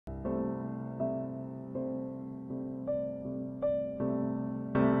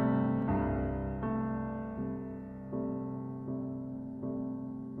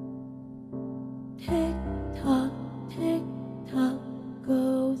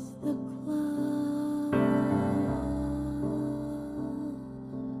the clock,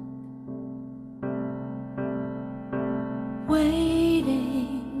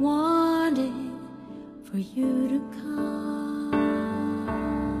 waiting, wanting for you to come.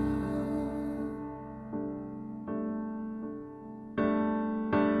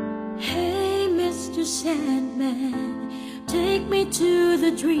 Hey, Mr. Sandman, take me to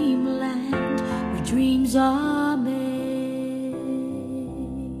the dreamland where dreams are made.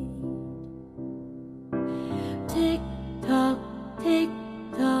 Tick tock,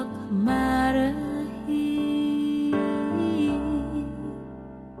 I'm out of here.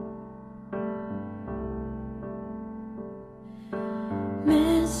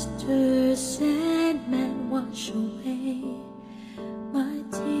 Mr. Sandman, wash away my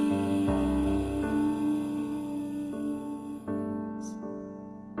tears.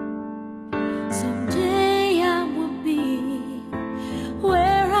 Someday I will be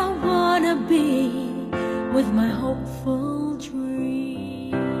where I wanna be with my hopeful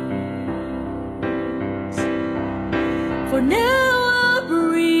dreams. For now I'll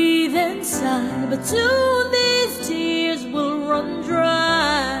breathe inside, but soon these tears will run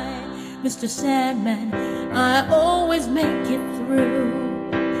dry. Mr. Sandman, I always make it through.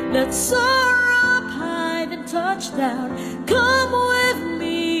 Let's soar up high, then touch down. Come with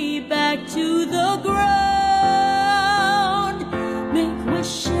me back to the ground. Make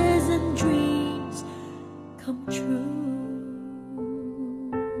wishes and dreams come true.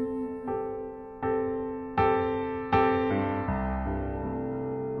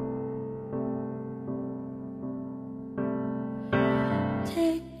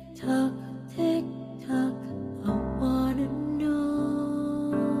 Tick tock, I wanna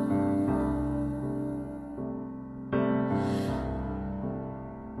know,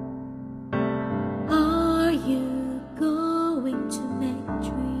 are you going to make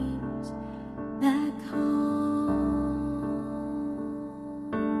dreams back home?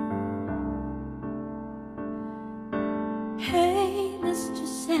 Hey, Mr.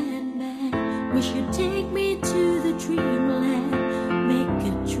 Sandman, wish you'd take me to the dreamland, make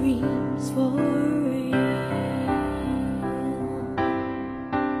good dreams for real.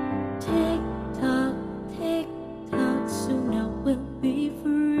 Tick tock, soon I will be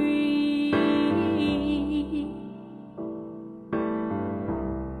free.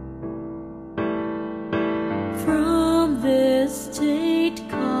 From this state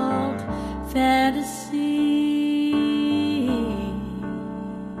called fantasy.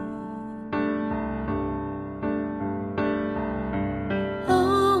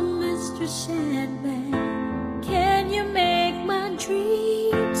 Mr. Sandman, can you make my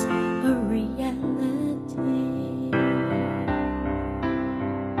dreams a reality?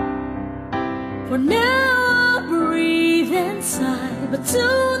 For now I'll breathe inside, but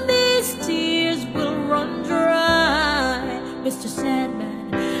soon these tears will run dry. Mr.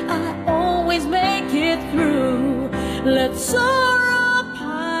 Sandman, I always make it through. Let's soar up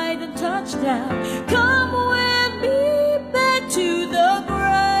high, then touch down. Come with me back to the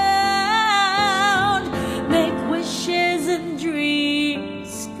ground. Make wishes and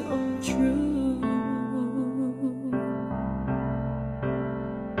dreams come true.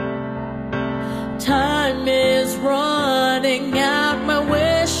 Time is running out, my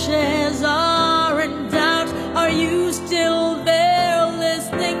wishes are in doubt. Are you still there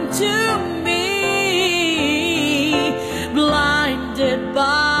listening to me? Blinded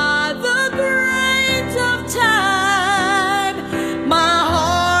by the grains of time, my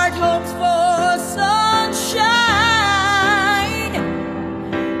heart hopes for sunshine.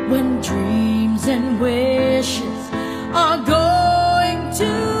 When dreams and wishes are going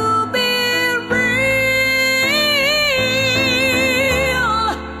to be real,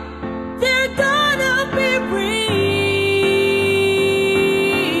 they're gonna be real.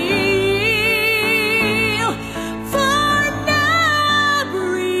 For now,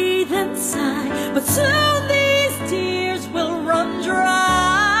 breathe inside, but soon these tears will run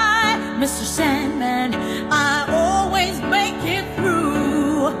dry. Mr. Sandman,